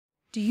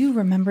Do you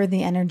remember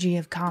the energy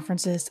of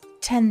conferences?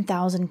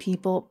 10,000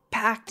 people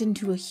packed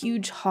into a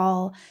huge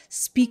hall,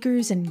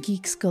 speakers and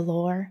geeks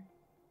galore?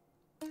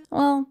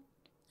 Well,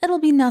 it'll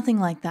be nothing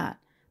like that,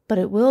 but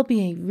it will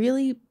be a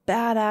really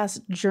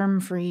badass,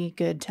 germ-free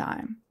good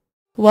time.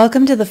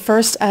 Welcome to the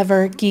first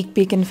ever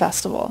GeekBeacon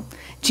Festival.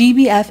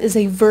 GBF is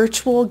a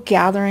virtual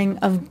gathering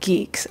of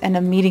geeks and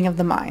a meeting of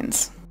the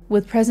minds.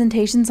 With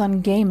presentations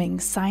on gaming,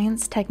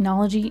 science,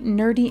 technology,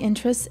 nerdy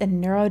interests,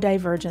 and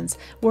neurodivergence,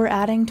 we're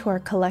adding to our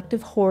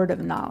collective hoard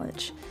of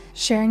knowledge,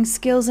 sharing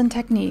skills and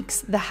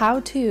techniques, the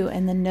how-to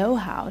and the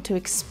know-how to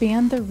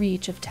expand the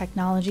reach of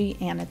technology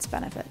and its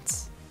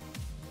benefits.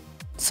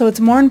 So it's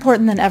more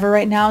important than ever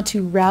right now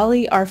to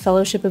rally our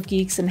fellowship of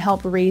geeks and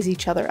help raise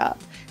each other up.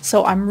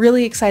 So I'm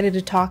really excited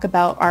to talk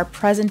about our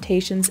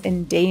presentations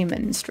and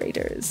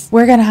demonstrators.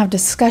 We're going to have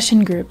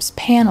discussion groups,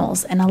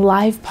 panels, and a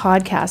live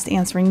podcast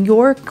answering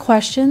your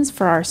questions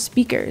for our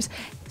speakers.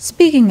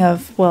 Speaking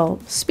of,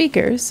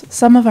 speakers,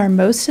 some of our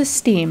most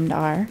esteemed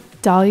are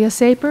Dahlia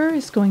Saper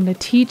is going to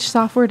teach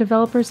software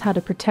developers how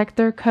to protect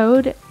their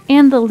code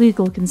and the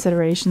legal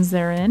considerations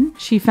therein.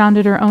 She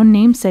founded her own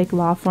namesake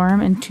law firm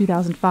in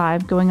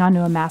 2005, going on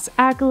to amass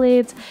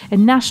accolades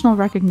and national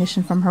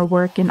recognition from her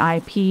work in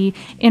IP,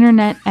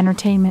 internet,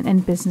 entertainment,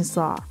 and business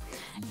law.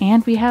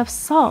 And we have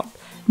Salt,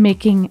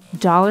 making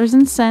dollars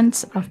and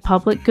cents of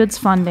public goods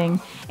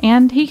funding,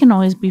 and he can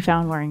always be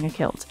found wearing a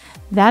kilt.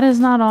 That is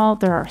not all.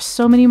 There are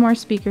so many more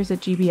speakers at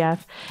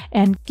GBF,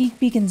 and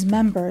GeekBeacon's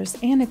members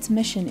and its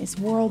mission is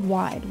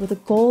worldwide with a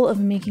goal of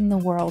making the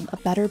world a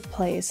better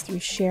place through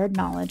shared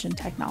knowledge and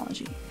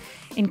technology,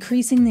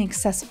 increasing the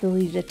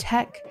accessibility to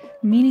tech,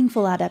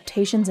 meaningful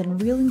adaptations, and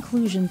real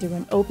inclusion through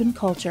an open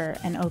culture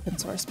and open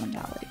source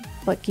mentality.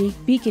 But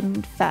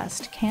GeekBeacon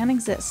Fest can't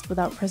exist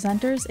without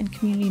presenters and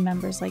community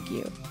members like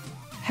you.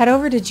 Head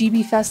over to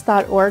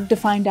gbfest.org to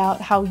find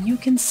out how you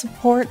can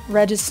support,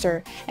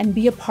 register, and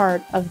be a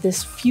part of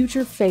this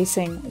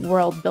future-facing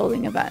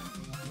world-building event.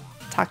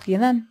 Talk to you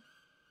then.